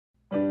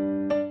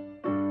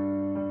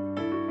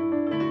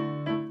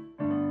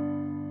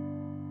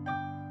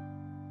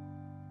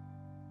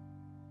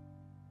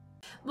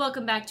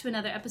Welcome back to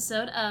another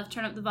episode of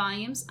Turn Up the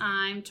Volumes.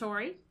 I'm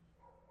Tori.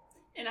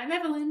 And I'm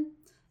Evelyn.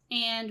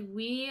 And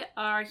we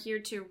are here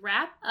to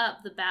wrap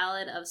up The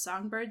Ballad of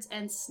Songbirds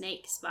and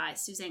Snakes by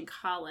Suzanne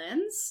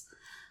Collins.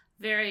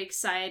 Very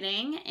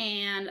exciting.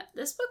 And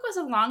this book was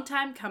a long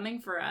time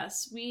coming for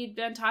us. We'd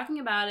been talking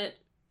about it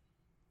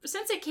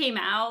since it came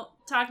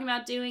out, talking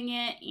about doing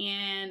it,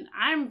 and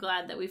I'm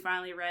glad that we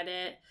finally read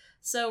it.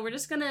 So we're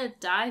just going to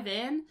dive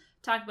in,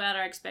 talk about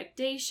our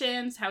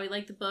expectations, how we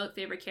like the book,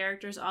 favorite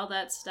characters, all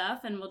that stuff,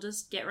 and we'll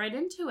just get right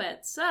into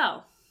it.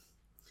 So,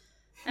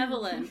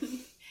 Evelyn,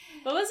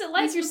 what was it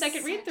like your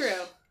second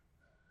read-through?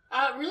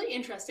 Really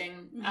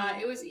interesting. Mm-hmm.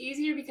 It was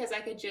easier because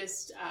I could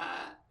just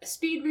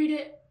speed read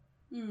it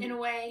in a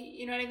way,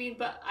 you know what I mean?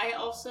 But I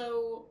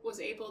also was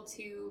able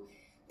to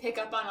pick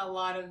up on a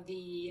lot of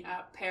the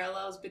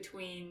parallels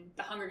between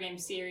the Hunger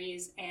Games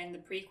series and the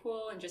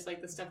prequel and just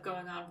like the stuff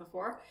going on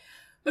before.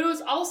 But it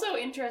was also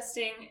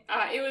interesting.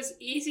 It was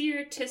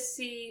easier to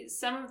see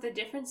some of the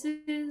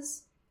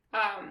differences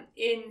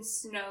in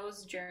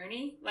Snow's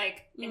journey,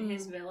 like in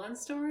his villain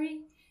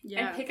story.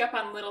 Yeah. And pick up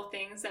on little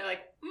things that are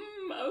like,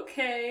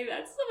 okay,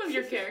 that's some of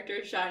your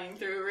characters shining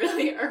through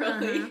really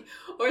early.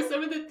 Uh-huh. Or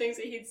some of the things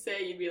that he'd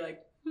say, you'd be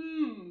like,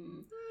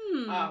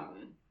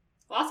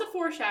 lots of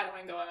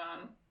foreshadowing going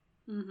on.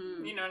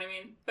 Mm-hmm. You know what I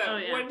mean?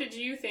 But What did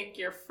you think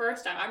your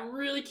first time? I'm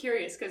really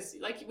curious because,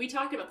 like, we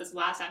talked about this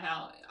last time,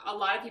 how a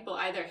lot of people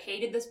either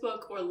hated this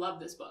book or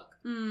loved this book.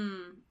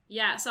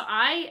 Yeah, so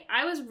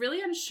I was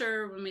really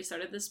unsure when we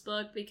started this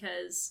book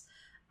because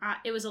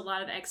it was a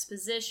lot of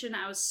exposition.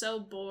 I was so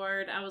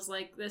bored. I was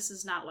like, this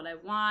is not what I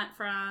want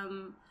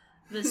from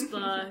this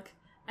book.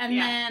 And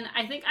then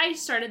I think I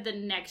started the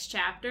next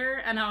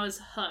chapter and I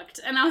was hooked.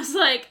 And I was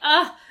like,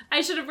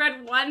 I should have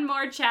read one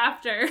more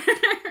chapter.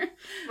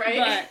 Right?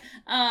 But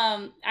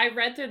I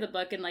read through the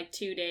book in like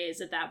 2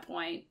 days at that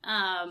point.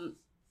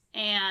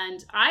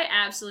 And I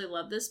absolutely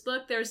love this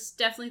book. There's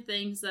definitely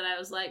things that I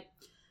was like,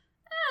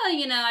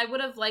 I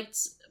would have liked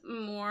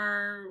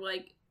more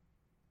like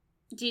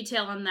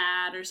detail on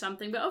that or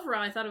something. But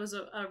overall, I thought it was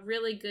a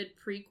really good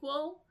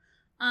prequel.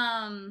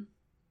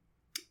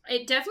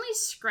 It definitely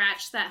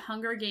scratched that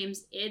Hunger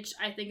Games itch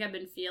I think I've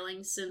been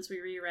feeling since we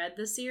reread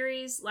the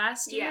series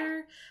last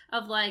year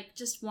of like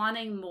just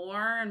wanting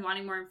more and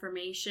wanting more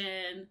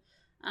information.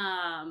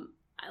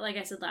 Like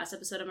I said last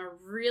episode, I'm a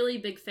really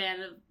big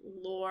fan of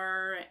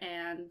lore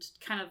and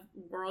kind of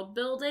world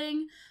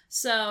building.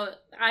 So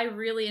I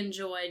really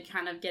enjoyed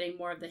kind of getting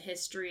more of the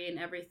history and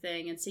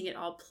everything and seeing it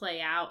all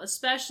play out,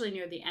 especially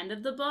near the end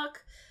of the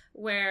book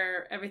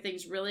where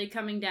everything's really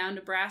coming down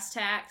to brass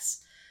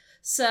tacks.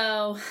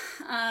 So,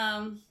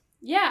 I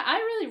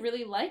really,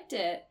 really liked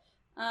it.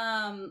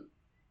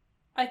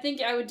 I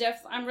think I would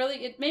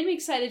it made me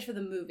excited for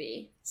the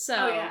movie.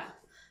 So,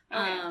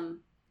 I'm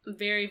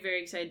very,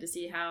 very excited to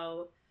see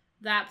how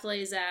that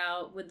plays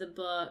out with the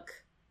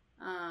book.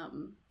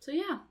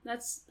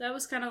 That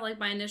was kind of like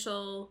my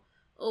initial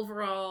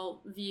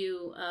overall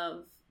view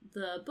of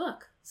the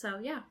book. So,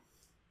 yeah.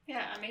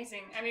 Yeah,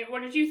 amazing. I mean,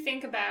 what did you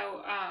think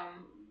about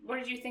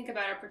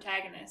our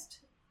protagonist?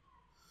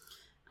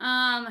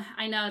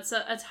 I know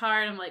it's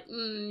hard. I'm like,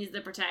 he's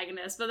the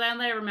protagonist, but then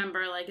I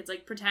remember like it's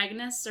like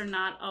protagonists are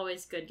not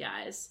always good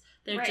guys.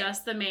 They're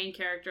just the main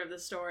character of the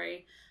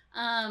story.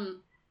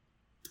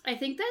 I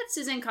think that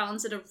Suzanne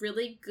Collins did a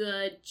really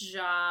good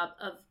job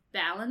of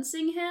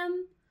balancing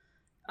him,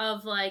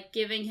 of like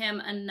giving him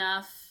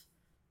enough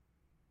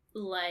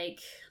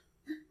like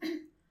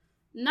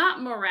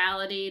not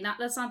morality,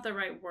 that's not the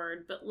right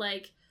word, but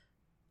like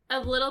a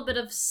little bit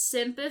of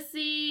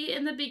sympathy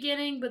in the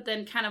beginning, but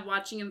then kind of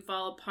watching him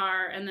fall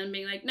apart and then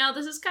being like, no,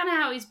 this is kind of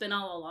how he's been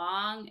all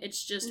along.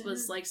 It's just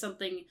was like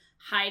something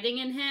hiding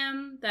in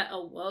him that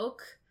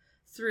awoke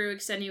through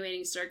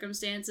extenuating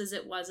circumstances.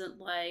 It wasn't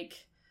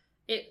like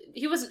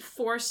he wasn't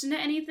forced into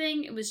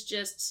anything. It was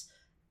just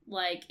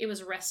like it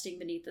was resting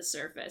beneath the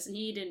surface and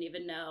he didn't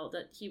even know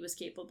that he was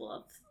capable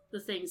of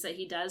the things that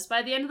he does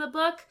by the end of the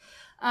book.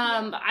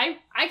 I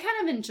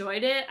kind of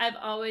enjoyed it. I've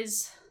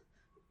always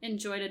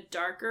enjoyed a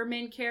darker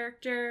main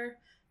character.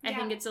 I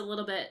think it's a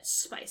little bit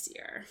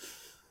spicier.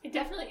 It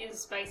definitely is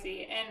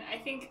spicy, and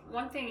I think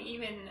one thing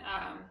even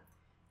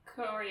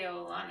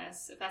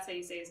Coriolanus, if that's how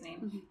you say his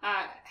name,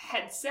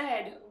 had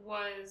said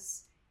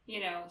was,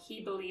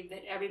 he believed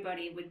that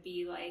everybody would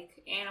be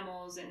like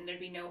animals and there'd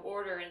be no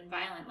order and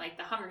violent. Like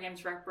the Hunger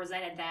Games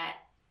represented that,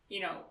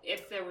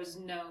 if there was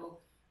no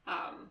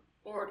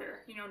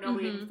order,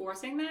 nobody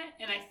enforcing that.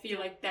 And I feel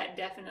like that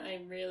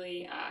definitely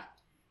really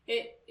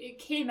It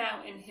came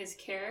out in his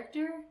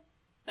character,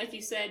 like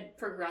you said,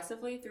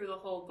 progressively through the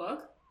whole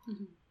book.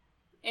 Mm-hmm.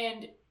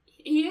 And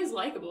he is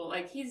likable.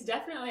 Like, he's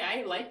definitely,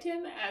 I liked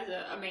him as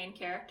a main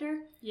character.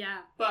 Yeah.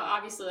 But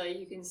obviously, like,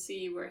 you can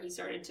see where he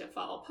started to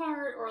fall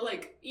apart, or,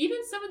 like, even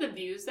some of the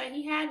views that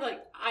he had,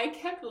 like, I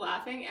kept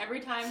laughing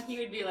every time he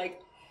would be like,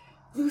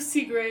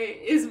 Lucy Gray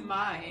is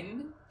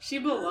mine. She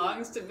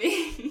belongs to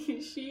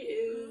me. She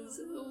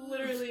is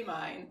literally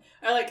mine.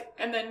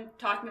 And then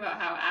talking about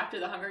how after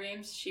the Hunger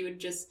Games, she would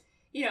just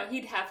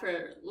he'd have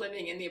her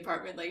living in the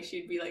apartment like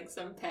she'd be like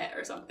some pet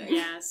or something.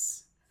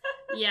 Yes.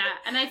 Yeah,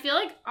 and I feel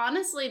like,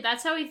 honestly,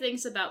 that's how he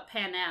thinks about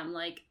Panem,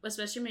 like,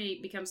 especially when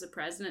he becomes the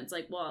president. It's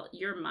like, well,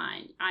 you're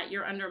mine.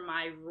 You're under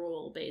my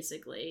rule,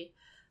 basically.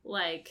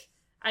 Like,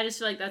 I just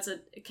feel like that's a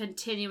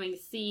continuing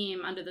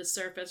theme under the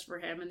surface for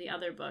him in the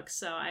other books,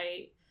 so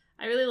I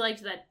really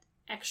liked that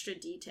extra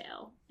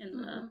detail in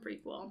the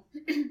prequel.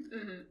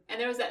 Mm-hmm. And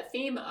there was that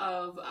theme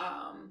of,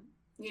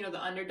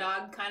 the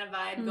underdog kind of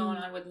vibe going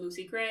on with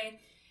Lucy Gray.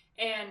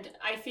 And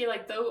I feel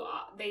like though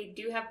they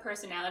do have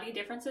personality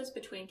differences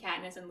between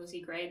Katniss and Lucy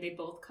Gray, they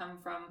both come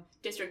from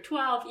District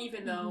 12,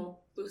 even though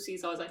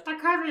Lucy's always like, the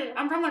Covey,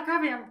 I'm from the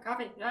Covey,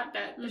 not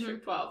that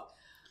District 12.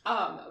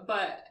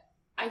 But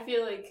I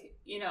feel like,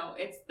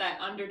 it's that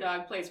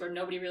underdog place where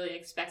nobody really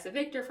expects a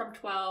victor from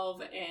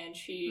 12, and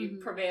she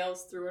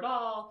prevails through it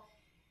all.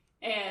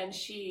 And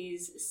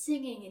she's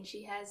singing, and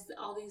she has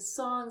all these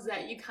songs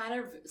that you kind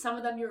of, some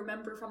of them you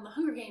remember from the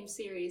Hunger Games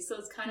series. So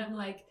it's kind of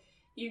like,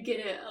 you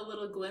get a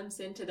little glimpse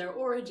into their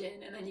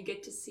origin, and then you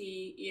get to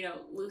see,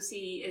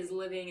 Lucy is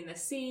living in the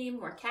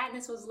seam where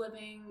Katniss was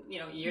living,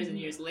 years and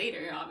years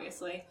later,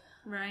 obviously.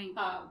 Right.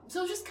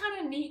 So it's just kind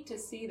of neat to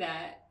see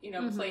that,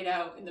 played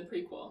out in the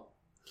prequel.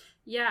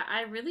 Yeah,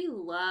 I really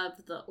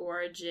loved the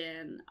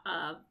origin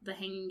of the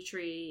Hanging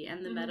Tree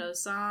and the Meadow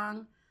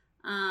Song.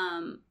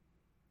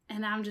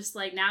 And I'm just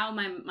like, now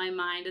my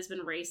mind has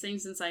been racing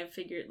since I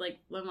figured, like,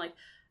 I'm like,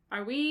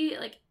 are we,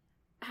 like,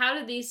 how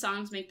did these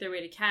songs make their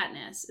way to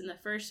Katniss in the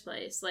first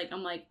place? Like,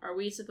 I'm like, are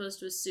we supposed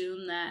to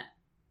assume that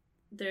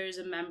there's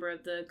a member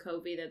of the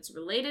Covey that's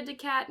related to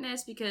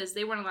Katniss? Because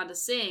they weren't allowed to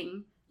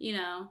sing,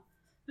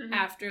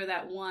 after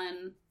that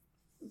one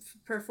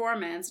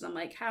performance. And I'm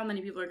like, how many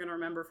people are going to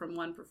remember from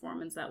one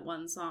performance that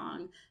one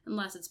song?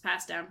 Unless it's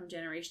passed down from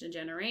generation to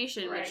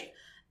generation, right. Which,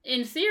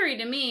 in theory,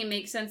 to me,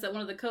 makes sense that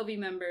one of the Covey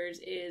members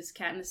is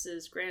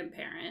Katniss's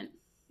grandparent.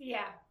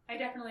 Yeah, I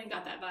definitely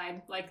got that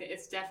vibe. Like,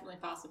 it's definitely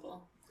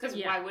possible. Because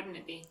why wouldn't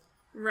it be?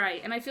 Right,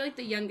 and I feel like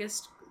the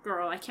youngest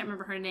girl, I can't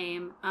remember her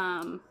name.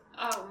 Maud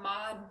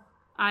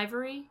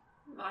Ivory?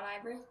 Maud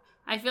Ivory?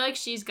 I feel like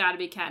she's got to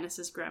be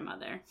Katniss's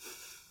grandmother.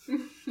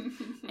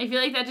 I feel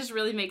like that just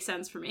really makes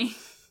sense for me.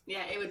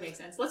 Yeah, it would make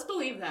sense. Let's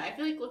believe that. I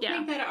feel like let's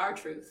make that our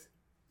truth.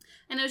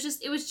 And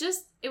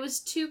it was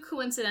too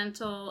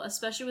coincidental,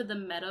 especially with the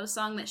Meadow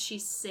Song that she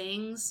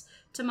sings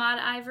to Maud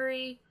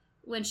Ivory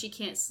when she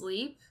can't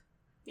sleep.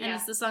 Yeah. And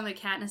it's the song that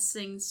Katniss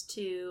sings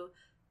to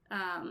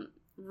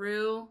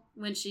Rue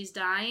when she's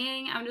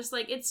dying. I'm just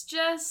like, it's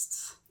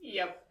just...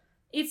 Yep.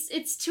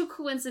 It's too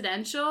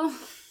coincidental.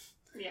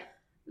 Yeah.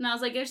 And I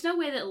was like, there's no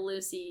way that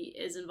Lucy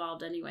is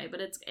involved anyway,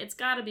 but it's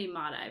got to be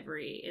Maud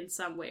Ivory in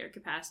some way or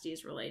capacity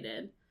is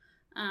related.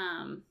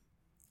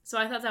 So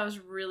I thought that was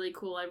really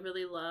cool. I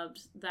really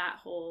loved that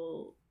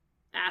whole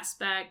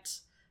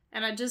aspect.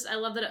 And I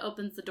love that it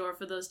opens the door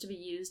for those to be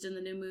used in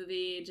the new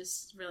movie.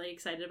 Just really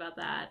excited about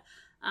that.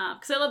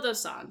 Because I love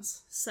those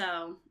songs.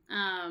 So,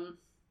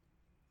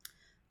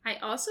 I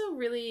also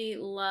really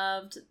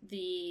loved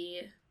the,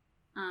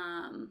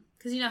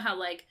 because you know how,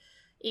 like,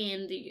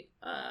 in the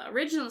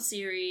original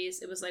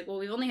series, it was like, well,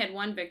 we've only had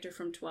one victor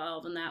from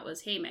 12, and that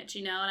was Haymitch,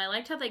 and I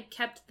liked how they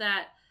kept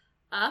that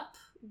up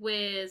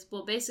with,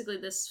 well, basically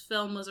this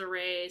film was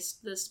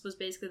erased, this was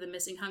basically the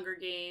missing Hunger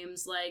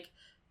Games, like,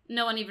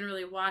 no one even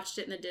really watched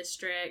it in the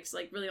districts,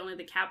 like, really only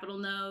the Capitol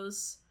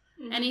knows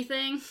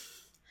anything.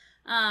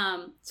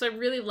 So I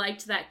really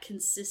liked that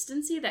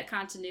consistency, that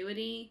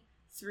continuity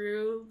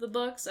through the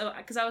books,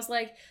 because I was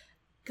like,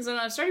 because when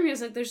I was starting, I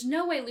was like, there's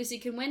no way Lucy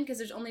can win because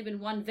there's only been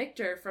one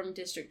victor from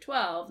District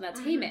 12, and that's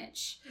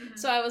Haymitch.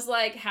 So I was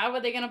like, how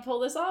are they going to pull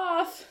this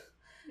off?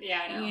 Yeah,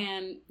 I know.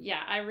 And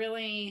yeah, I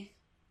really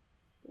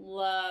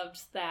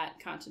loved that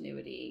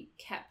continuity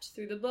kept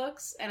through the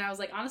books, and I was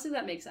like, honestly,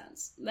 that makes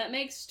sense. That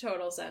makes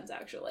total sense,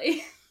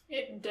 actually.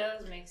 It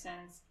does make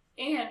sense.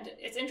 And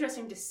it's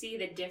interesting to see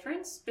the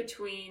difference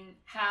between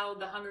how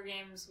the Hunger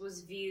Games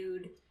was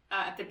viewed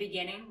at the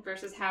beginning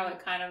versus how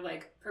it kind of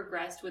like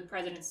progressed with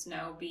President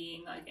Snow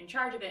being like in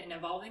charge of it and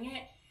evolving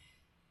it.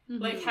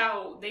 Like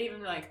how they even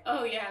were like,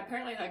 oh yeah,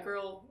 apparently that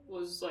girl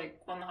was like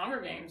on the Hunger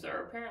Games,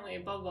 or apparently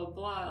blah blah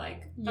blah,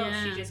 like oh,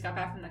 she just got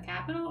back from the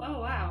Capitol, oh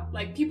wow,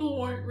 like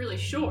people weren't really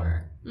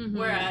sure.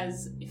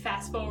 Whereas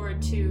fast forward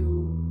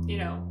to,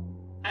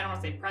 I don't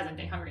want to say present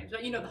day Hunger Games,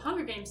 but the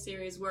Hunger Games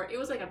series where it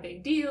was like a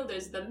big deal,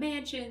 there's the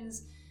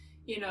mansions,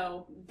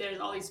 there's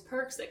all these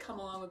perks that come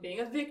along with being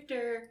a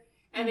victor.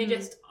 And they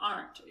just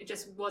aren't. It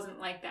just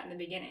wasn't like that in the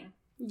beginning.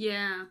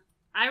 Yeah.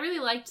 I really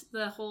liked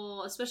the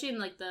whole, especially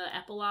in like the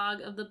epilogue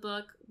of the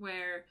book,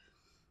 where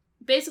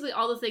basically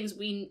all the things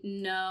we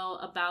know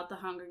about the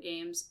Hunger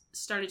Games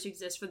started to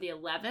exist for the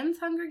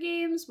 11th Hunger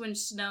Games, when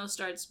Snow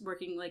starts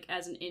working like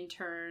as an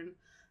intern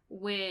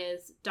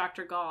with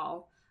Dr.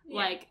 Gall. Yeah.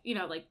 Like,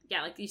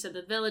 like you said,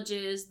 the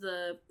villages,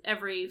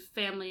 every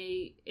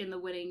family in the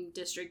winning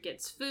district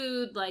gets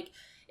food, like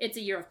it's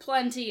a year of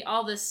plenty,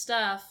 all this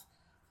stuff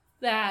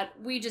that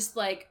we just,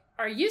 like,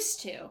 are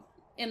used to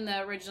in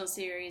the original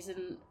series,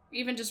 and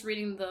even just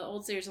reading the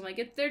old series, I'm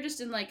like, they're just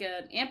in like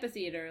an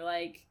amphitheater.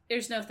 Like,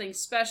 there's nothing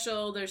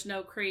special. There's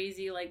no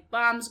crazy like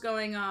bombs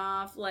going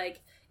off. Like,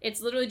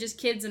 it's literally just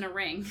kids in a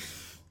ring,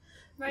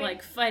 right.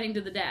 Like fighting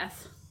to the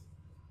death.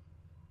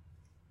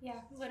 Yeah,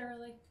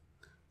 literally.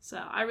 So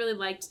I really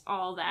liked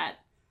all that.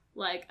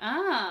 Like,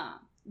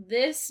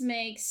 this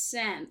makes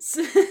sense.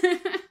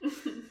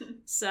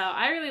 So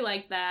I really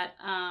like that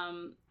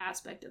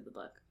aspect of the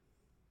book.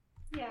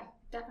 Yeah,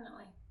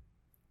 definitely.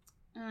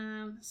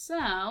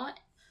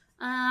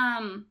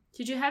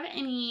 Did you have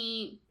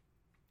any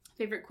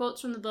favorite quotes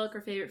from the book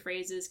or favorite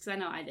phrases? Because I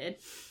know I did.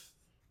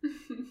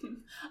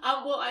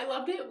 Well, I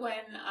loved it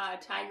when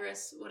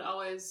Tigress would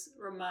always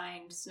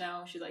remind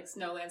Snow, she's like,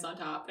 Snow lands on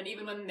top. And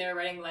even when they were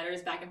writing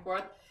letters back and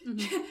forth,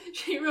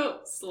 she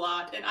wrote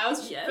slot. And I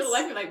was, for the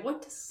life of me, like,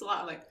 what does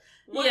slot? Like,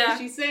 what is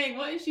she saying?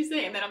 What is she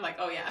saying? And then I'm like,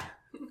 oh, yeah.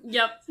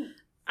 Yep.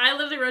 I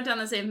literally wrote down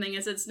the same thing. I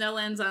said Snow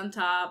lands on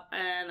top,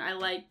 and I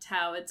liked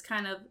how it's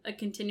kind of a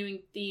continuing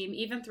theme,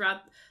 even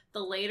throughout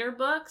the later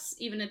books,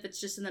 even if it's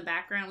just in the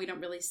background, we don't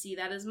really see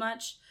that as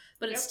much.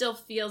 But it still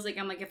feels like,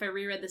 I'm like, if I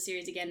reread the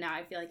series again now,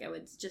 I feel like I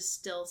would just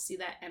still see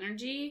that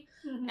energy.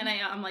 Mm-hmm. And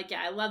I'm like,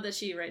 yeah, I love that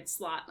she writes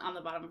slot on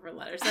the bottom of her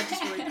letters. That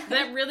just really,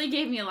 that really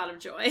gave me a lot of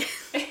joy.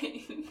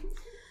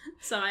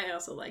 So I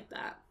also like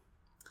that.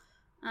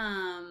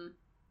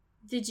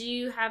 Did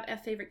you have a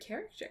favorite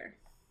character?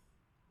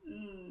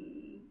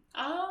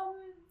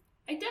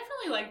 I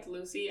definitely liked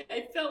Lucy.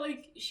 I felt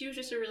like she was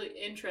just a really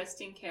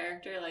interesting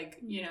character, like,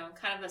 you know,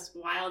 kind of this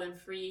wild and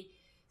free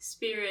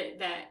spirit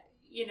that,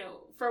 you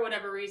know, for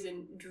whatever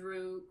reason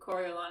drew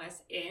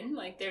Coriolanus in.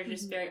 Like, they're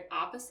just very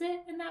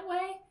opposite in that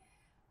way.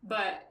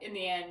 But in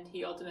the end,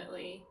 he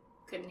ultimately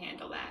couldn't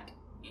handle that.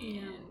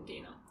 And,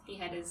 you know, he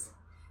had his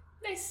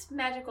nice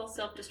magical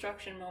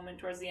self-destruction moment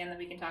towards the end that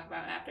we can talk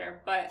about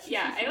after. But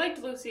yeah, I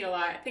liked Lucy a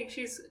lot. I think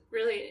she's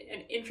really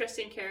an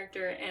interesting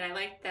character, and I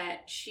like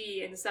that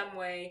she, in some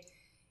way,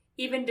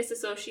 even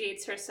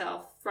disassociates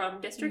herself from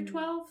District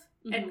 12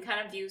 and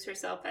kind of views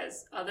herself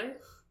as other.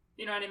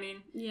 You know what I mean?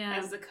 Yeah.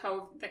 As the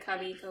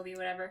Cubby,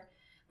 whatever.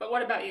 But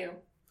what about you?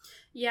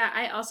 Yeah,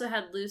 I also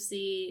had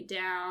Lucy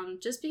down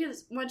just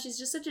because, one, she's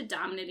just such a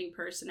dominating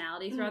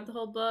personality throughout the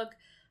whole book.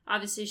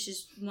 Obviously,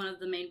 she's one of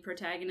the main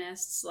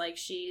protagonists. Like,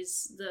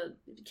 she's the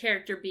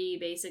character B,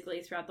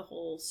 basically, throughout the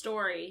whole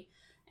story.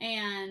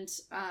 And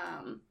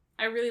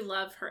I really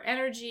love her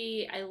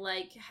energy. I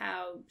like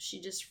how she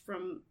just,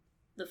 from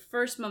the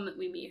first moment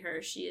we meet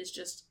her, she is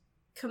just,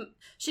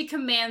 she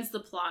commands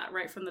the plot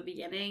right from the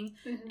beginning.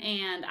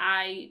 And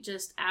I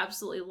just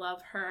absolutely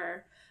love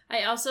her.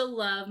 I also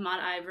love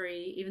Maude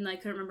Ivory, even though I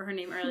couldn't remember her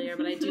name earlier,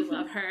 but I do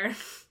love her.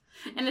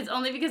 And it's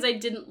only because I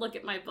didn't look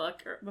at my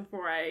book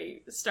before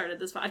I started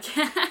this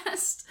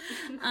podcast.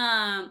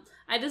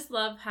 I just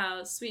love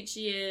how sweet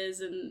she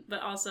is,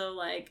 but also,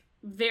 like,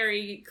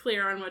 very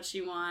clear on what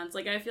she wants.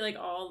 Like, I feel like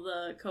all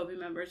the Kobe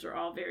members are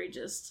all very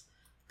just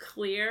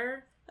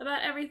clear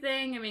about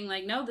everything. I mean,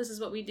 like, no, this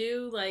is what we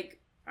do. Like,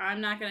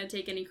 I'm not going to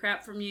take any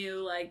crap from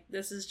you. Like,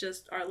 this is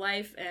just our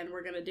life, and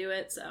we're going to do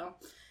it. So,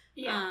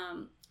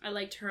 I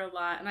liked her a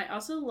lot. And I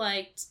also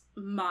liked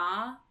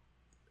Ma.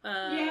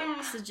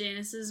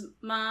 Sejanus's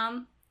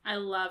mom. I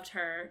loved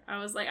her. I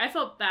was like, I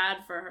felt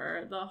bad for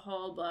her the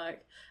whole book.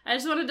 I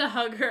just wanted to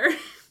hug her.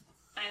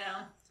 I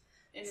know.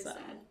 It is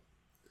sad.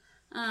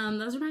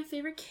 Those are my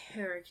favorite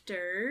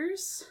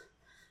characters.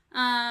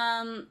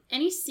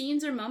 Any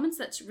scenes or moments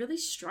that really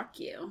struck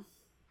you?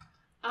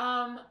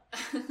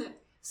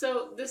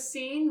 So the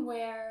scene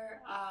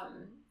where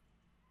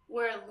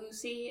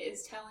Lucy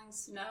is telling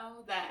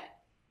Snow that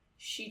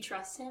she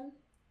trusts him,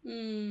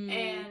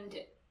 and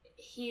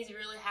he's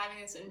really having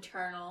this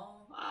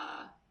internal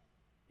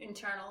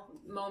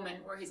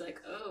moment where he's like,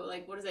 oh,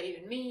 like, what does that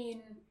even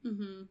mean?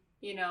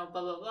 You know,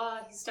 blah, blah, blah.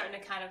 He's starting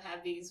to kind of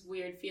have these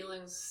weird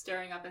feelings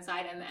stirring up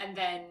inside him. And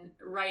then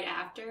right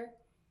after,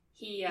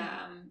 he,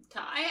 I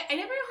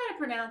never know how to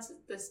pronounce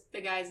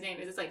the guy's name.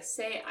 Is it like,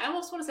 I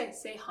almost want to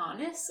say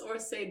Hannes or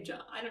say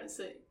John. I don't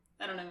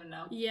even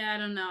know. Yeah, I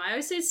don't know. I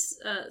always say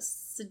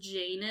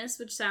Sejanus,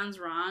 which sounds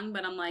wrong,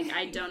 but I'm like,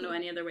 I don't know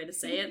any other way to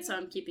say it, so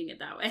I'm keeping it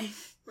that way.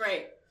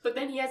 Right. But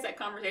then he has that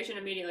conversation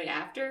immediately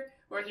after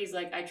where he's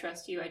like, I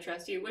trust you,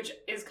 which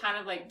is kind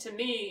of like, to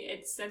me,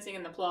 it's sensing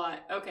in the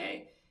plot,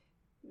 okay,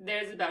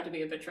 there's about to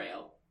be a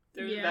betrayal.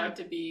 There's about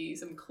to be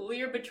some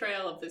clear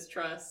betrayal of this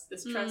trust.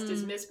 This trust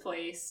is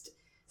misplaced.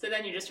 So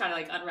then you're just trying to,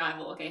 like,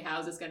 unravel, okay,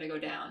 how's this going to go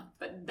down?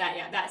 But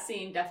that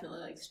scene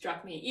definitely, like,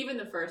 struck me. Even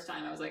the first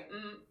time, I was like,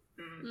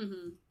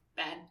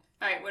 bad.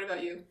 All right, what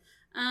about you?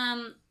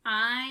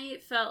 I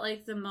felt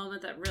like the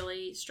moment that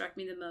really struck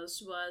me the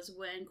most was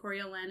when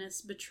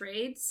Coriolanus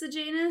betrayed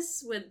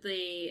Sejanus with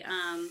the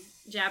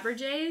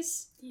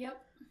Jabberjays.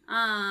 Yep.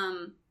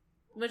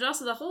 Which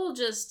also the whole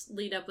just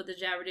lead up with the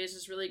Jabberjays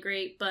was really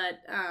great,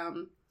 but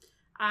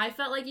I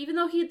felt like even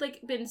though he'd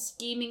like been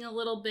scheming a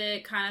little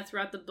bit kind of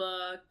throughout the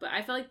book, but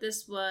I felt like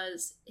this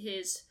was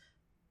his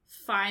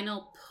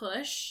final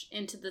push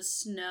into the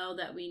Snow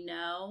that we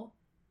know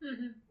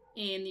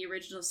in the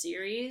original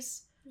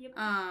series. Yep.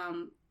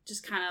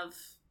 Just kind of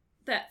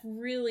that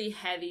really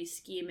heavy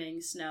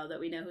scheming Snow that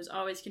we know, who's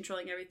always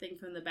controlling everything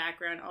from the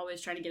background, always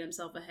trying to get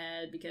himself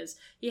ahead because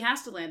he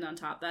has to land on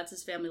top. That's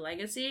his family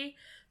legacy.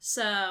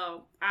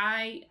 So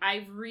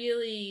I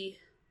really,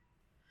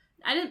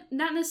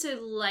 not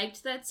necessarily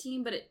liked that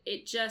scene, but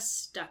it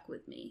just stuck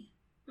with me.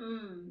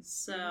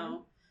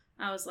 So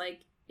I was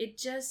like,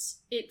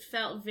 it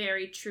felt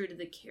very true to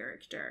the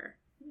character.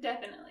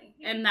 Definitely.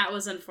 And that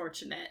was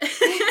unfortunate.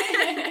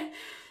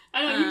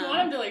 I know, you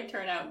want him to, like,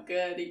 turn out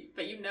good,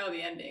 but you know the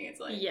ending.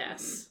 It's like...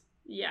 Yes.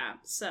 Yeah.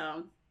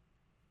 So,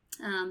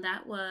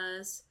 that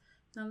was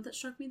the one that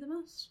struck me the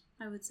most,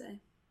 I would say.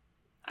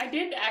 I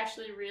did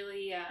actually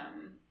really,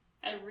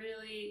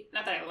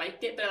 not that I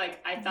liked it, but,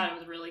 like, I thought it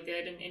was really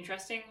good and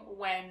interesting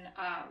when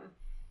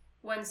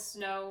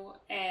Snow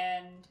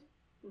and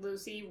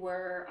Lucy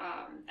were,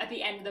 at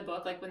the end of the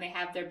book, like, when they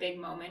have their big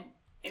moment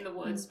in the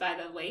woods by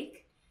the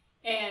lake,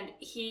 and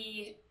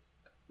he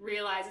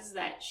realizes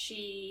that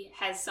she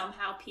has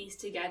somehow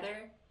pieced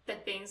together the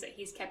things that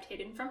he's kept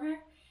hidden from her,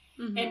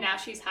 and now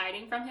she's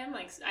hiding from him,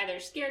 like either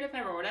scared of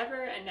him or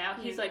whatever, and now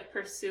he's like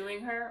pursuing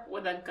her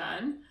with a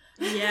gun.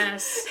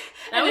 Yes.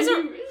 That was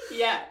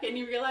and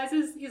he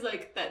realizes he's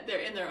like that they're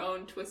in their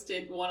own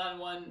twisted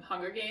one-on-one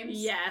Hunger Games.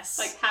 Yes.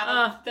 Like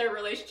how their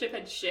relationship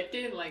had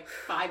shifted in like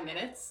 5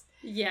 minutes.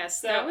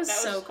 Yes, so that was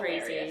so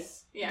crazy.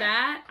 Yeah.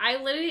 That, I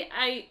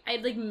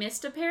like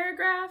missed a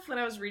paragraph when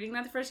I was reading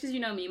that the first, because you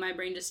know me, my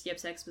brain just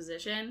skips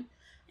exposition.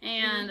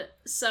 And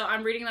so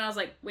I'm reading that, I was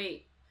like,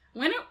 wait,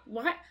 why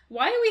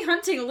are we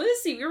hunting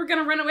Lucy? We were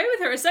going to run away with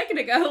her a second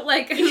ago.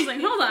 Like, I was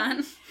like, hold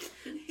on.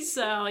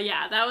 So,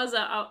 yeah, that was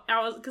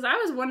because I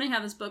was wondering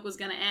how this book was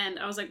going to end.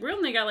 I was like, we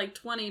only got like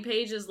 20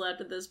 pages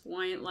left at this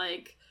point.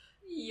 Like,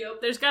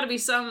 there's got to be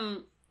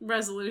some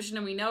resolution,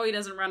 and we know he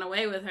doesn't run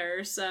away with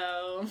her,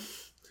 so...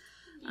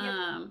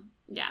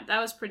 yeah, that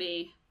was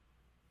pretty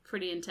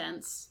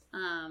intense.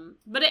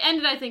 But it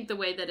ended, I think, the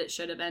way that it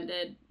should have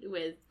ended,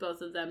 with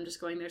both of them just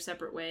going their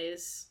separate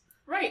ways.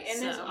 Right, and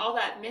there's all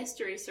that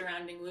mystery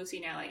surrounding Lucy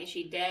now. Like, is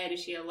she dead? Is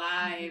she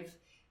alive?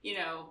 You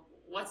know,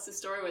 what's the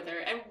story with her?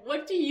 And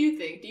what do you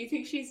think? Do you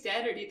think she's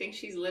dead, or do you think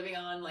she's living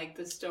on, like,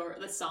 the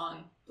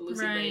song, the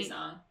Lucy Gray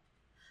song?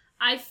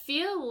 I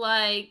feel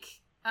like,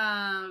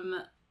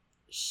 I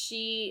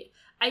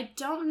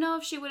don't know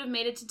if she would have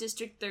made it to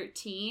District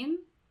 13.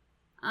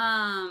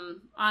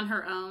 On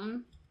her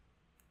own,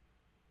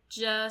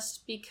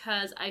 just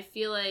because I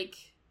feel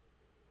like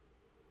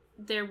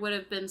there would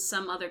have been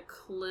some other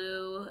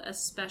clue,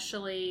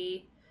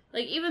 especially,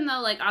 like, even though,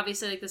 like,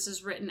 obviously, like, this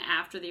is written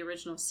after the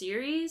original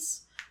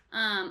series,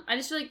 I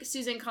just feel like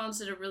Suzanne Collins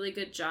did a really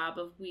good job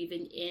of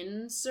weaving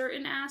in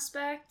certain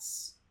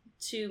aspects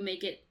to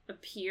make it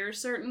appear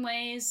certain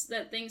ways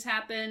that things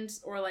happened,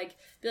 or, like,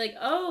 be like,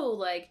 oh,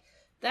 like,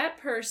 that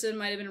person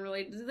might have been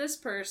related to this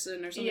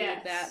person, or something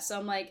like that, so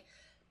I'm like...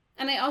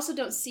 And I also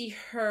don't see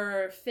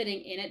her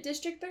fitting in at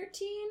District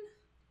 13.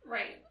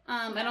 Right.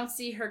 I don't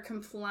see her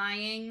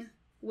complying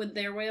with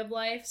their way of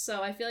life,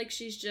 so I feel like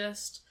she's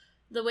just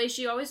the way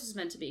she always was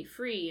meant to be,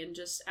 free and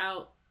just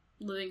out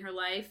living her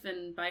life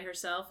and by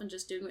herself and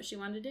just doing what she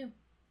wanted to do.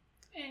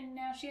 And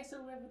now she has to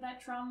live with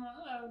that trauma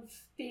of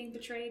being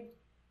betrayed.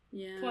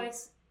 Yeah.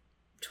 Twice.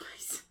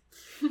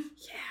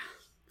 Yeah.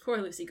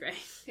 Poor Lucy Gray.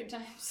 Good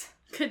times.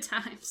 Good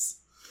times.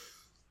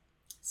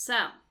 So...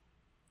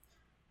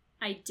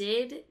 I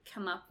did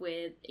come up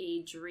with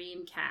a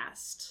dream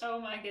cast.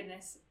 Oh my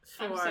goodness.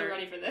 I'm so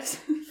ready for this.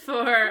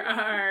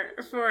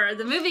 for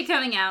the movie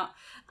coming out.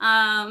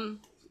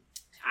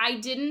 I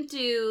didn't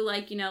do,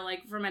 like, you know,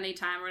 like, From Any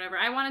Time or whatever.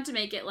 I wanted to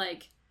make it,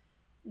 like,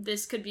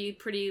 this could be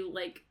pretty,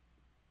 like,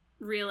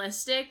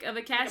 realistic of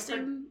a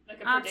casting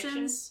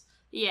options.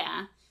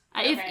 Yeah.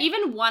 Okay. If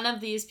even one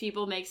of these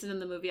people makes it in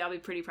the movie, I'll be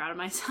pretty proud of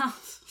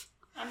myself.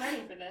 I'm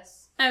ready for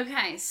this.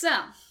 Okay, so...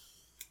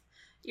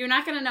 You're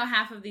not going to know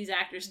half of these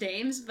actors'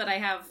 names, but I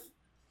have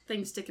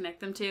things to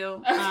connect them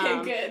to.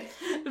 Okay,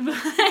 good.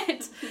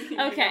 But,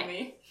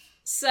 okay.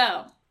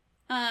 So,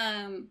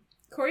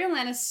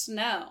 Coriolanus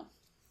Snow.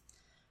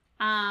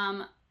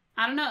 I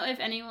don't know if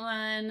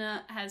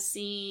anyone has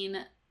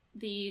seen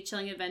the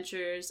Chilling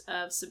Adventures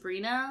of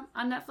Sabrina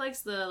on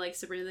Netflix, the, like,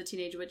 Sabrina the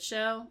Teenage Witch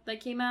show that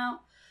came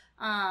out.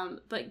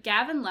 But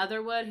Gavin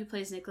Leatherwood, who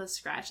plays Nicholas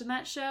Scratch in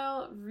that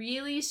show,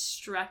 really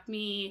struck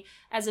me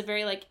as a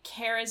very, like,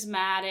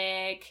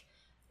 charismatic,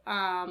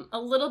 a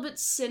little bit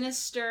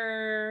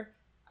sinister,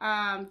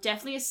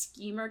 definitely a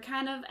schemer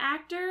kind of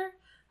actor.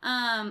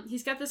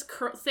 He's got this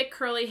thick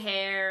curly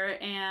hair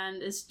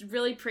and is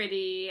really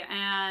pretty,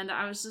 and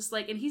I was just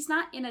like, and he's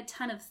not in a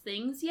ton of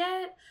things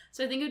yet,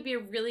 so I think it would be a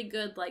really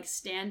good, like,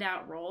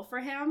 standout role for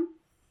him.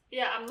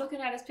 Yeah, I'm looking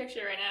at his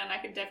picture right now, and I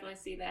could definitely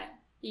see that.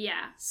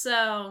 Yeah,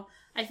 so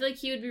I feel like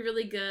he would be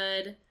really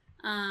good.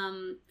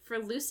 For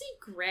Lucy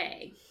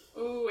Gray.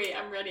 Ooh, wait,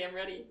 I'm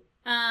ready.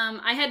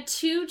 I had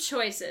two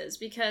choices,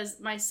 because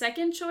my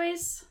second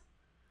choice,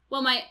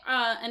 well, my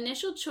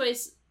initial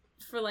choice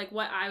for, like,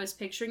 what I was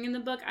picturing in the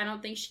book, I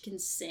don't think she can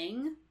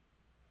sing.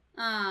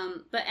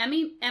 But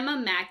Emma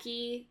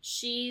Mackey,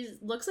 she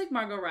looks like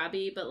Margot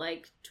Robbie, but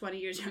like 20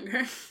 years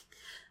younger.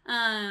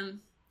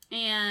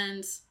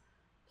 And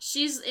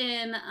she's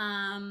in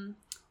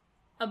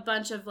a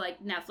bunch of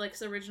like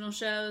Netflix original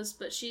shows,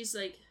 but she's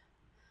like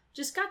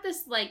just got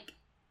this like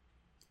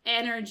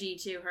energy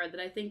to her that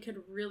I think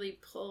could really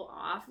pull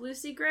off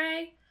Lucy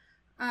Gray.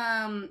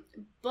 And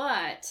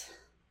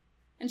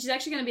she's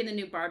actually going to be in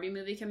the new Barbie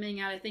movie coming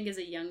out, I think, as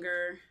a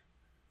younger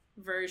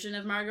version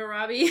of Margot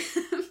Robbie.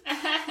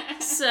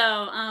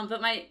 So,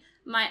 but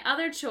my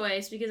other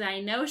choice, because I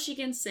know she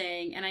can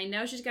sing, and I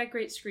know she's got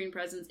great screen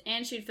presence,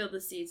 and she'd fill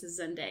the seats, is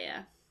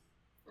Zendaya.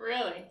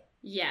 Really?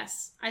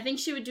 Yes. I think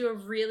she would do a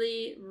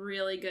really,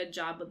 really good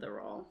job with the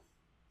role.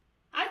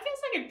 I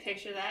guess I could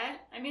picture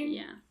that. I mean,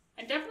 yeah.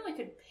 I definitely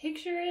could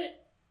picture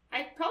it.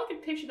 I probably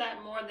could picture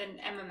that more than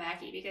Emma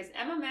Mackey, because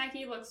Emma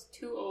Mackey looks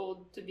too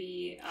old to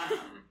be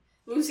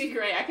Lucy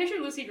Gray. I picture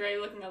Lucy Gray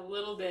looking a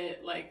little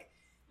bit like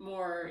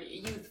more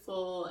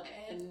youthful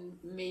and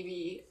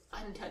maybe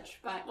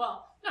untouched by,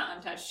 well, not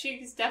untouched.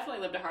 She's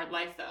definitely lived a hard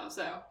life though,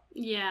 so.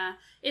 Yeah.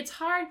 It's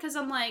hard because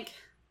I'm like,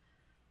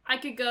 I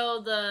could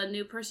go the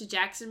new Percy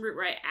Jackson route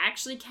where I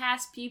actually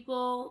cast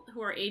people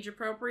who are age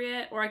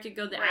appropriate, or I could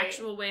go the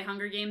actual way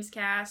Hunger Games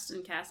cast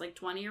and cast like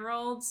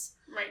 20-year-olds.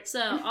 Right.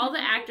 So all the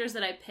actors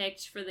that I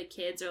picked for the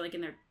kids are like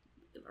in their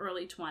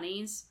early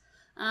 20s.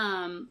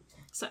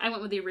 So I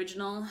went with the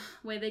original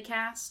way they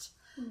cast.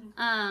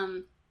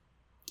 Mm-hmm.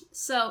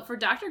 So for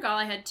Dr. Gall,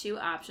 I had two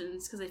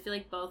options because I feel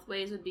like both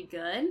ways would be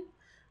good.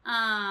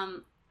 I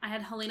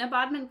had Helena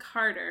Bodman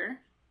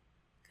Carter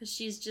because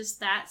she's just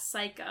that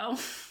psycho.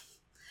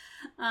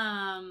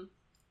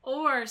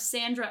 Or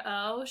Sandra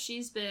Oh.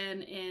 She's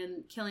been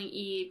in Killing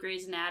Eve,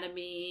 Grey's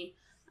Anatomy,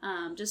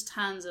 just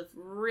tons of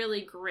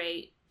really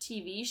great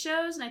TV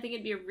shows, and I think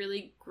it'd be a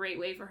really great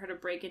way for her to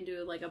break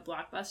into like a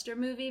blockbuster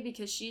movie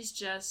because she's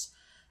just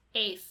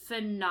a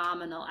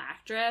phenomenal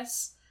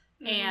actress.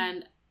 Mm-hmm.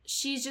 And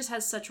she just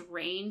has such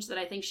range that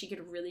I think she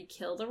could really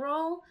kill the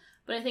role.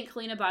 But I think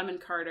Helena Bodman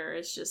Carter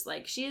is just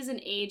like, she is an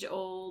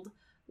age-old,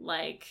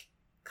 like,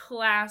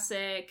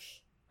 classic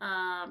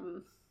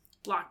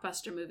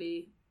blockbuster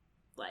movie,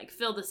 like,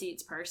 fill the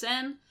seats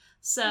person.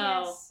 So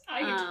yes, I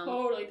can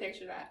totally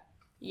picture that.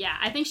 Yeah,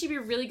 I think she'd be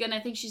really good, and I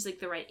think she's, like,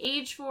 the right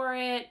age for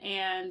it,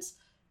 and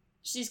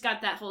she's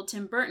got that whole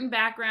Tim Burton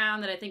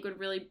background that I think would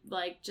really,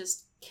 like,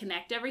 just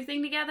connect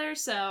everything together,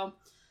 so...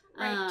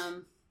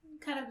 Right.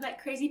 Kind of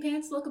that crazy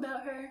pants look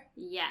about her.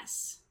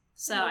 Yes.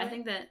 So I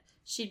think that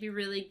she'd be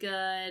really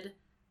good.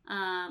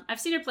 I've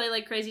seen her play,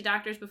 like, crazy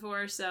doctors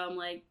before, so I'm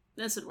like,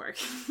 this would work.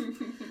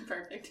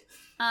 Perfect.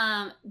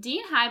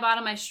 Dean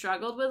Highbottom I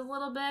struggled with a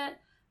little bit,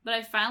 but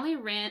I finally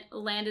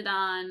landed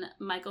on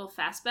Michael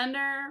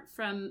Fassbender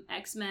from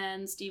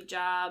X-Men, Steve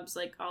Jobs,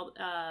 like all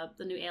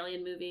the new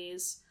Alien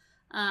movies.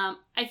 I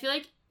feel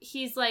like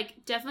he's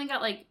like definitely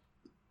got like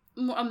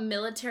a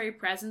military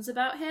presence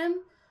about him,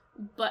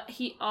 but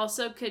he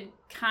also could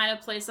kind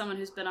of play someone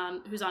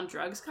who's on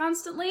drugs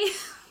constantly.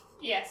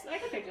 Yes, I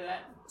can picture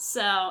that.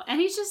 So,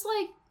 and he's just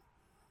like,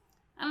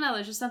 I don't know,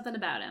 there's just something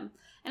about him.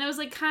 And it was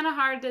like kind of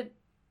hard to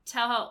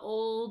tell how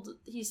old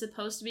he's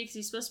supposed to be because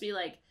he's supposed to be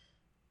like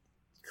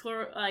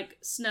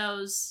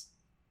Snow's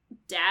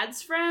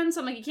dad's friend, so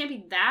I'm like, he can't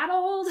be that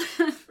old.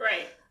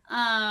 Right.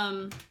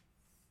 And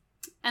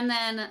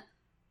then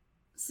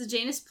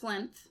Sejanus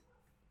Plinth,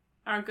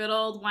 our good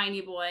old whiny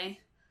boy.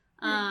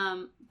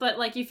 But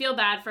like you feel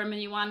bad for him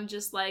and you want to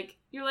just like,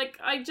 you're like,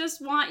 I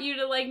just want you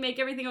to like make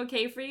everything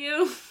okay for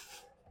you.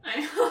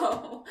 I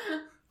know.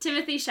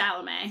 Timothée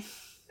Chalamet.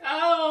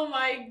 Oh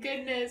my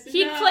goodness.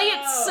 He'd play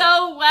it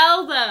so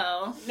well,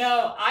 though.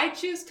 No, I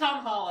choose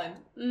Tom Holland.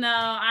 No,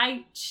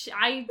 I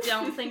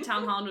don't think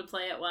Tom Holland would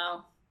play it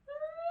well.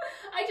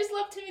 I just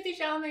love Timothée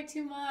Chalamet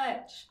too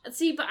much.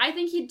 See, but I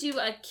think he'd do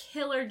a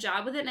killer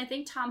job with it, and I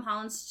think Tom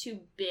Holland's too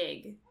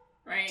big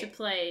to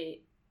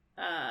play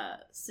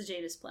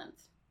Sejanus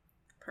Plinth,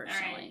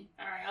 personally.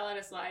 All right, I'll let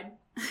it slide.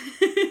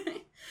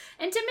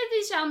 And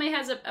Timothée Chalamet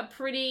has a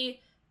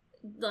pretty...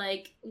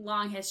 like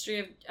long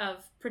history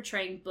of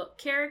portraying book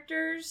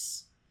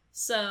characters,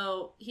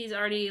 so he's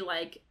already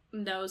like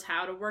knows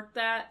how to work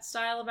that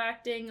style of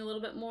acting a little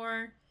bit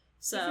more.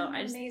 So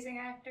he's an amazing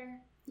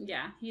actor.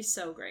 Yeah, he's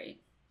so great.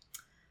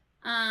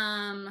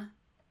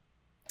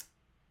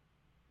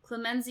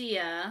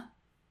 Clemenzia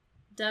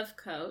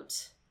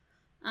Dovecote,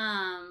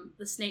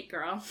 the snake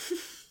girl,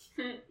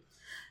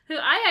 who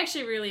I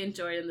actually really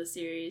enjoyed in the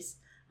series.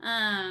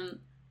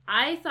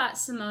 I thought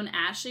Simone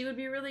Ashley would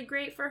be really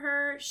great for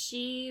her.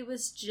 She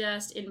was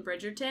just in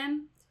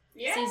Bridgerton,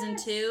 season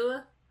 2.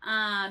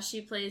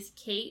 She plays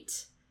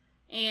Kate,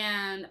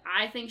 and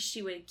I think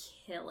she would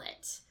kill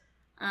it.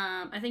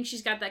 I think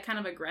she's got that kind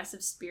of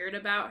aggressive spirit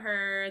about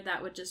her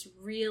that would just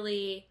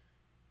really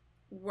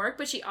work,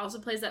 but she also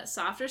plays that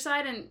softer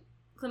side, and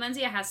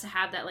Clemenzia has to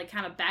have that like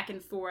kind of back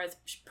and forth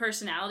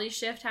personality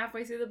shift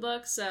halfway through the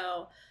book,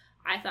 so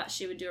I thought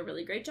she would do a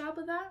really great job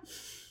with that.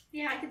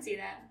 Yeah, I could see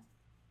that.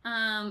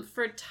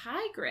 For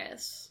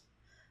Tigress,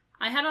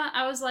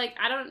 I was like,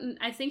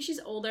 I think she's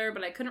older,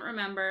 but I couldn't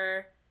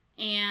remember.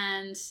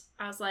 And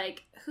I was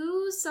like,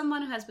 who's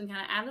someone who has been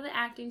kind of out of the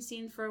acting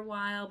scene for a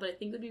while, but I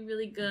think would be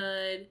really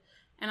good.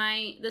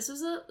 And this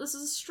was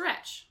a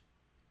stretch.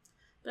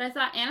 But I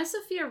thought Anna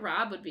Sophia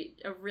Robb would be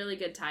a really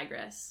good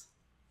Tigress.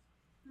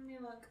 Let me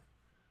look.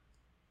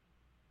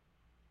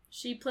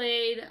 She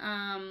played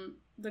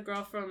the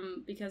girl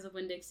from Because of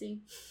Winn-Dixie.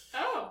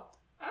 Oh.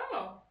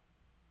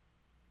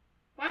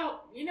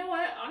 Wow, you know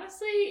what?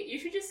 Honestly, you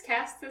should just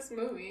cast this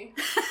movie.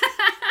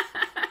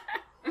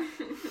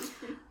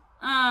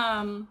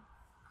 I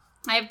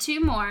have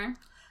two more.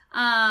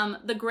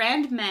 The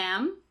Grand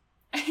Ma'am.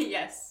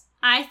 Yes.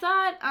 I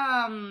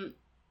thought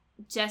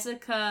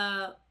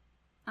Jessica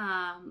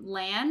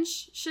Lange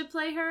should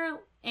play her,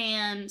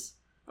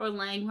 or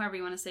Lang, however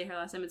you want to say her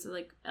last name. It's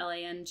like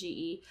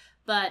Lange.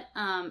 But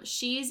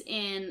she's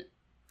in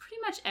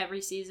pretty much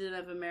every season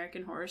of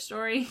American Horror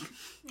Story.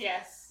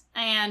 Yes.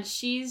 And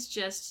she's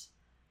just,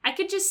 I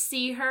could just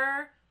see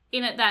her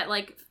in that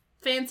like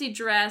fancy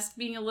dress,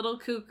 being a little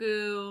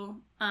cuckoo,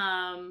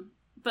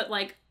 but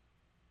like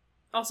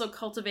also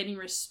cultivating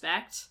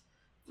respect,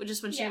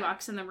 just when she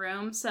walks in the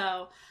room.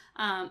 So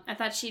I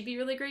thought she'd be a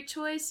really great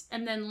choice.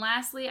 And then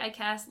lastly, I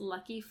cast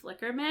Lucky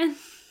Flickerman.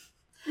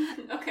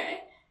 Okay.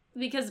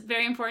 Because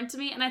very important to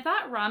me. And I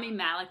thought Rami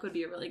Malek would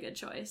be a really good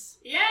choice.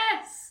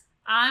 Yes!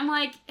 I'm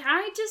like,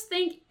 I just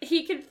think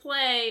he could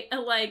play a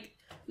like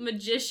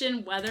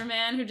magician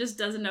weatherman who just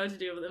doesn't know what to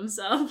do with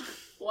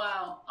himself.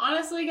 Wow.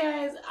 Honestly,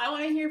 guys, I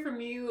want to hear from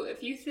you.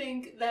 If you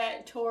think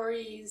that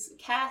Tori's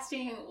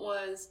casting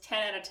was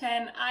 10 out of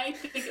 10, I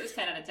think it was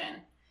 10 out of 10.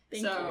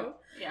 Thank you.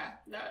 Yeah.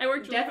 I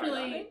worked really hard on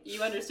definitely, it.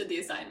 You understood the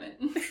assignment.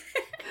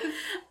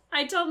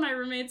 I told my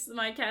roommates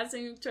my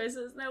casting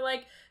choices, and they're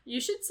like, you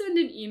should send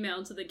an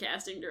email to the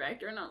casting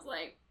director. And I was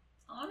like,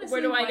 honestly,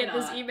 where do I get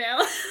this email?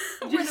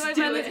 Where do I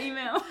find this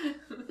email?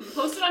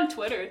 Post it on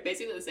Twitter. It's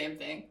basically the same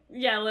thing.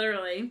 Yeah,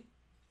 literally.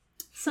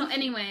 So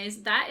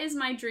anyways, that is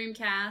my dream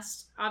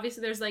cast.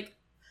 Obviously, there's like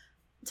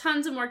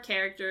tons of more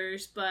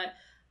characters, but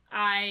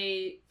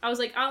I was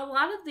like, a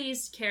lot of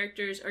these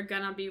characters are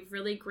gonna be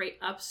really great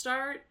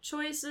upstart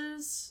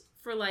choices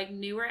for like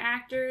newer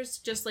actors,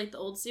 just like the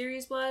old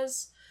series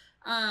was.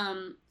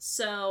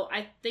 So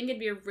I think it'd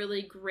be a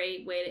really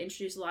great way to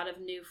introduce a lot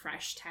of new,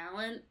 fresh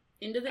talent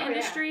into the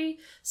industry.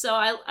 Yeah.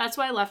 So that's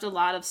why I left a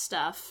lot of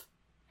stuff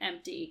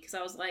empty, because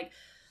I was like,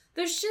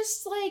 there's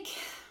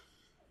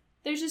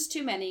just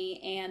too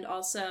many, and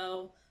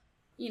also,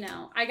 you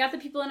know, I got the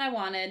people in I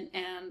wanted,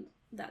 and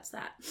that's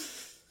that.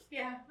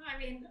 Yeah, I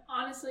mean,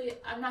 honestly,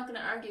 I'm not going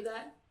to argue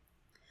that.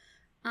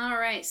 All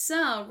right,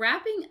 so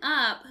wrapping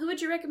up, who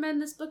would you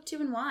recommend this book to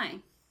and why?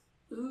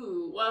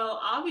 Ooh, well,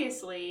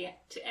 obviously,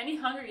 to any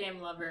Hunger Game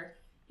lover,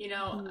 you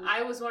know,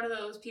 I was one of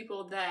those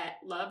people that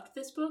loved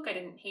this book. I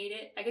didn't hate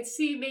it. I could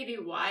see maybe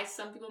why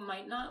some people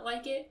might not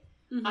like it.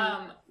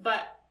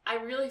 But I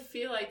really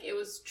feel like it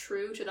was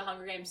true to the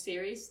Hunger Games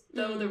series,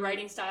 though the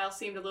writing style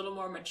seemed a little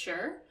more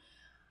mature.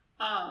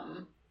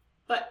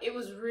 But it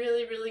was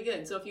really, really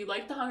good. So if you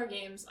like the Hunger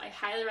Games, I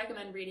highly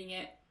recommend reading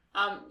it.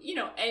 You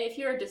know, and if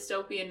you're a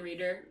dystopian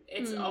reader,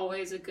 it's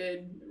always a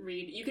good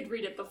read. You could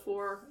read it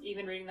before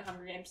even reading the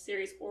Hunger Games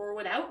series, or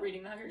without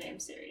reading the Hunger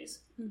Games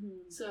series.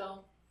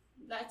 So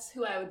that's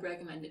who I would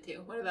recommend it to.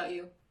 What about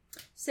you?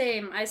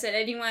 Same. I said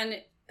anyone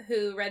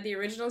who read the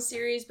original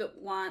series but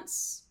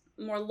wants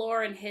more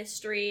lore and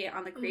history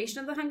on the creation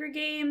of the Hunger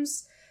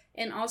Games.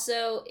 And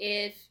also,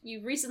 if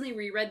you recently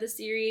reread the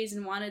series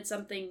and wanted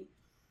something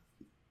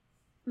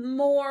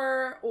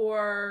more,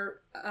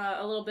 or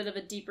a little bit of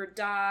a deeper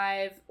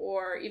dive,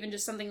 or even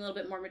just something a little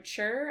bit more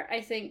mature,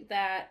 I think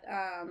that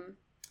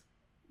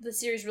the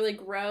series really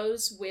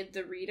grows with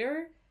the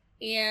reader.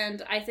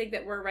 And I think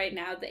that we're right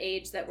now at the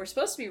age that we're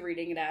supposed to be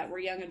reading it at. We're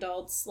young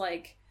adults,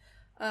 like,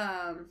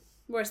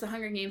 whereas the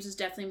Hunger Games is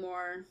definitely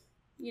more,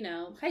 you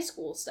know, high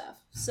school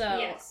stuff. So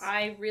yes.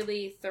 I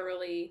really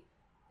thoroughly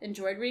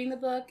enjoyed reading the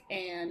book,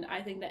 and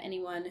I think that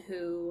anyone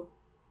who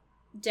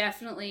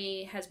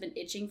definitely has been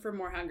itching for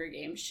more Hunger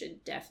Games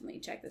should definitely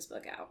check this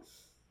book out.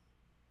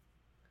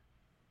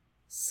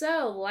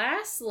 So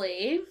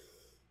lastly,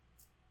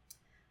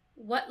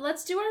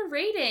 let's do our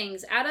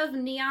ratings out of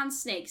Neon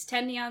Snakes.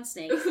 10 Neon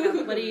Snakes.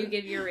 What do you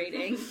give your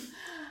rating?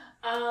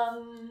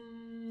 I'll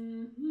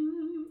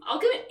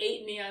give it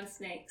 8 Neon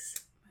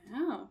Snakes.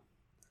 Wow.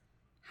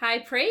 High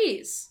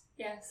praise.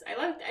 Yes, I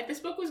loved it. This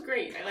book was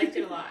great. I liked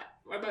it a lot.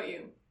 What about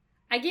you?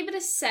 I gave it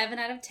a 7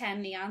 out of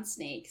 10 Neon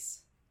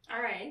Snakes.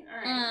 All right.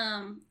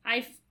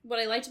 What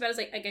I liked about it is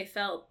like I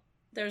felt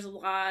there's a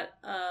lot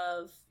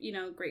of, you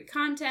know, great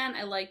content.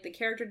 I liked the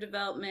character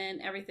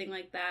development, everything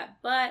like that.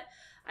 But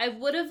I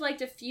would have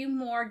liked a few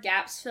more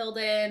gaps filled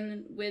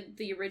in with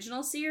the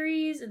original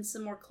series and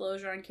some more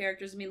closure on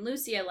characters. I mean,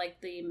 Lucy, I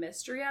liked the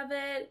mystery of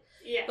it.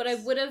 Yes. But I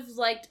would have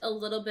liked a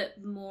little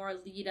bit more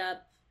lead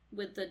up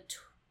with the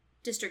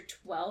District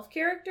 12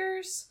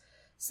 characters,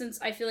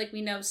 since I feel like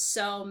we know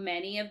so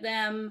many of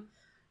them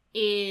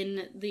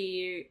in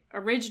the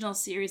original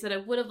series that I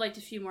would have liked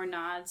a few more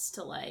nods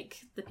to,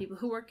 like, the people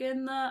who work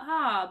in the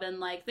Hob and,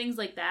 like, things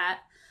like that.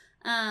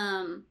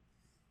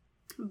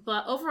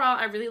 But overall,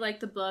 I really like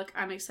the book.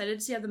 I'm excited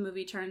to see how the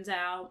movie turns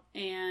out,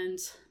 and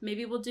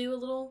maybe we'll do a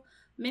little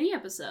mini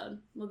episode.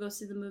 We'll go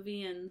see the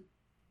movie and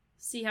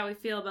see how we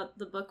feel about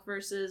the book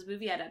versus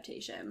movie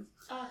adaptation.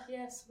 Oh,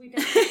 yes, we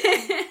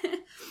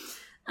definitely.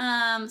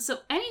 So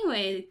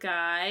anyway,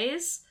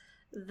 guys,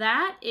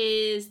 that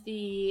is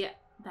the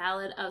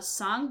Ballad of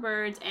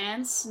Songbirds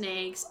and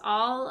Snakes,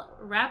 all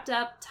wrapped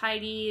up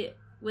tidy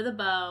with a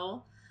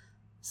bow.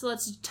 So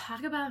let's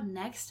talk about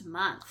next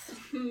month.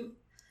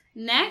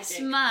 Next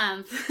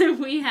month,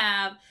 we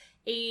have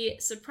a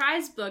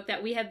surprise book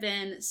that we have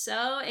been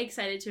so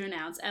excited to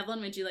announce. Evelyn,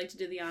 would you like to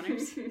do the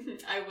honors?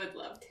 I would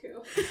love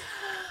to.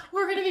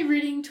 We're going to be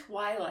reading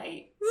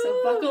Twilight,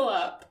 so buckle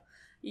up.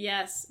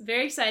 Yes,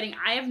 very exciting.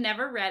 I have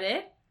never read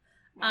it.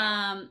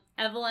 Wow.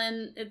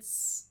 Evelyn,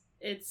 it's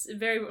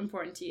very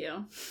important to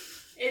you.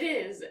 It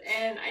is,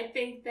 and I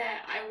think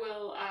that I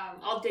will,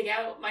 I'll dig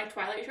out my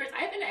Twilight shirts.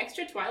 I have an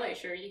extra Twilight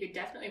shirt. You could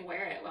definitely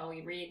wear it while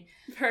we read.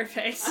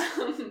 Perfect.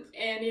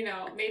 And, you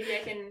know, maybe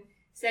I can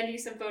send you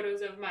some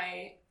photos of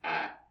my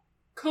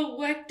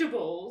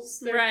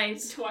collectibles. They're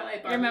right.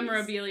 Twilight Barbies. Your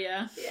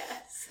memorabilia.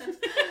 Yes.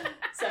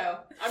 So,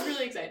 I'm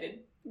really excited.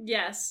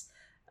 Yes.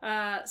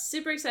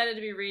 Super excited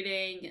to be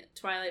reading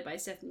Twilight by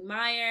Stephenie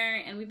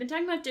Meyer, and we've been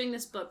talking about doing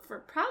this book for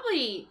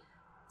probably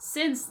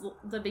since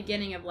the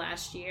beginning of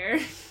last year.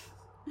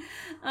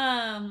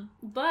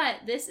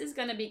 But this is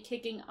going to be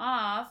kicking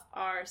off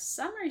our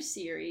summer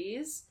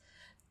series.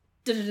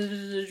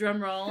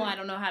 Drum roll. I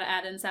don't know how to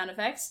add in sound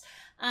effects.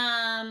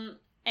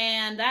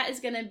 And that is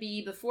going to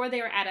be before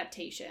they were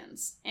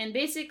adaptations. And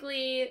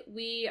basically,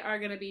 we are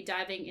going to be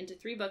diving into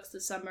 3 books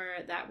this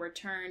summer that were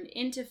turned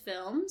into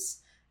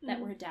films, that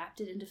were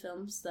adapted into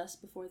films, thus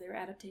before they were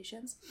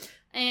adaptations.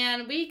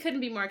 And we couldn't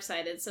be more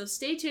excited. So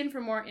stay tuned for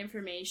more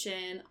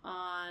information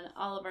on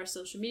all of our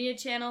social media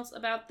channels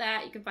about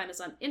that. You can find us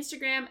on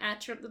Instagram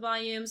at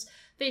TurnUpTheVolumes,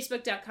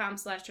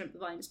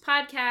 Facebook.com/TurnUpTheVolumes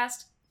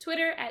podcast,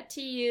 Twitter at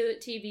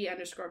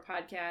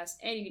TUTV_podcast,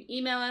 and you can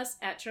email us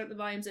at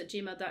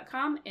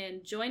TurnUpTheVolumes@gmail.com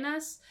and join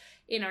us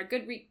in our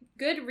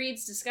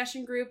Goodreads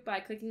discussion group by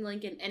clicking the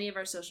link in any of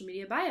our social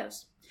media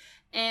bios.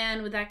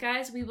 And with that,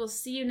 guys, we will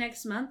see you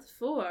next month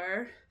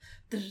for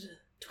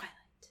Twilight.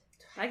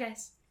 Bye,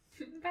 guys.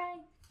 Bye.